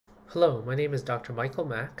Hello, my name is Dr. Michael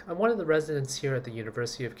Mack. I'm one of the residents here at the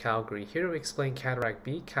University of Calgary, here to explain cataract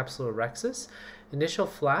B, capsulorhexis, initial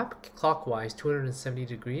flap clockwise 270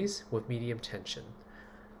 degrees with medium tension.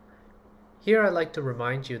 Here I'd like to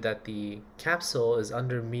remind you that the capsule is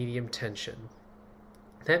under medium tension.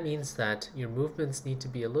 That means that your movements need to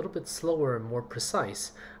be a little bit slower and more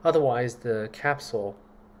precise, otherwise the capsule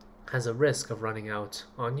has a risk of running out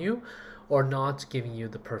on you or not giving you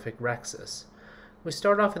the perfect rhexis. We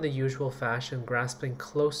start off in the usual fashion, grasping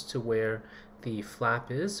close to where the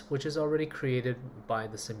flap is, which is already created by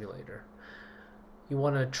the simulator. You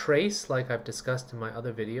want to trace, like I've discussed in my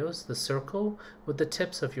other videos, the circle with the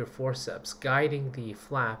tips of your forceps, guiding the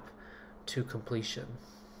flap to completion.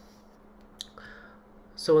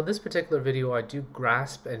 So in this particular video, I do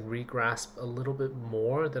grasp and regrasp a little bit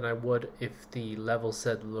more than I would if the level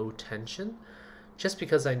said low tension, just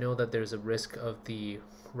because I know that there's a risk of the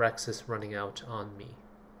rhexis running out on me.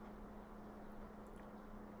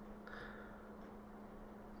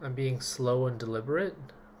 I'm being slow and deliberate,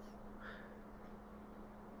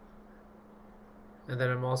 and then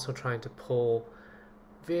I'm also trying to pull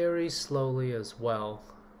very slowly as well,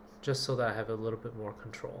 just so that I have a little bit more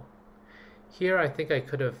control. Here I think I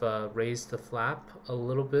could have raised the flap a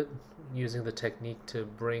little bit using the technique to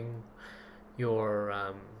bring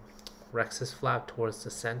your rhexis flap towards the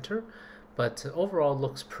center, but overall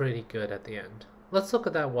looks pretty good at the end. Let's look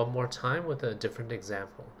at that one more time with a different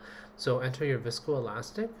example. So enter your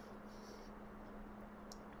viscoelastic.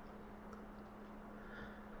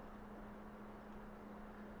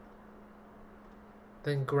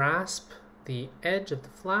 Then grasp the edge of the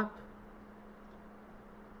flap.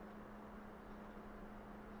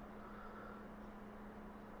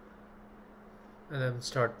 And then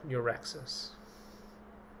start your rhexis.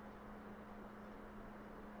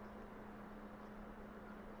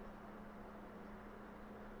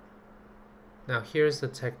 Now here's the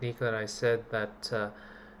technique that I said, that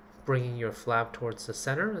bringing your flap towards the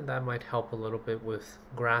center, and that might help a little bit with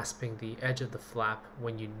grasping the edge of the flap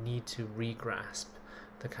when you need to re-grasp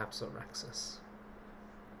the capsulorhexis.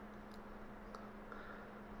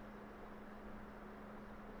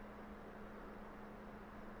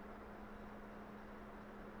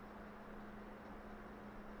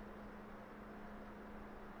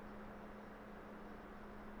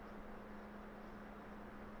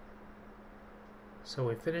 So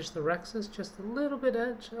we finished the rhexis, just a little bit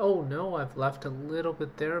edge. Oh no, I've left a little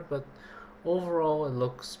bit there, but overall it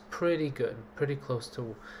looks pretty good, pretty close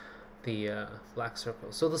to the black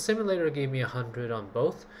circle. So the simulator gave me 100 on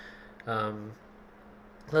both.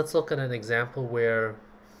 Let's look at an example where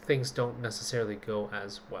things don't necessarily go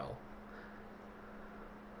as well.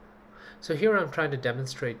 So here I'm trying to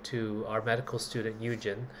demonstrate to our medical student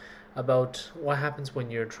Yejun about what happens when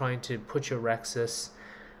you're trying to put your rhexis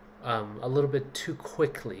a little bit too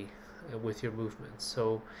quickly with your movements.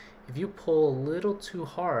 So if you pull a little too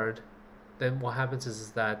hard, then what happens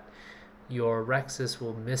is that your rhexis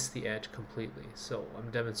will miss the edge completely. So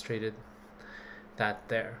I'm demonstrated that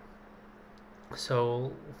there.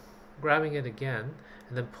 So grabbing it again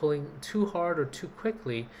and then pulling too hard or too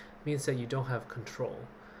quickly means that you don't have control.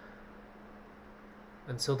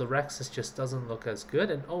 And so the rhexis just doesn't look as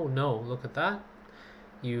good, and oh no, look at that.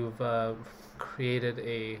 You've created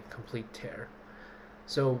a complete tear.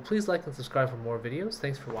 So please like and subscribe for more videos.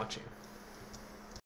 Thanks for watching.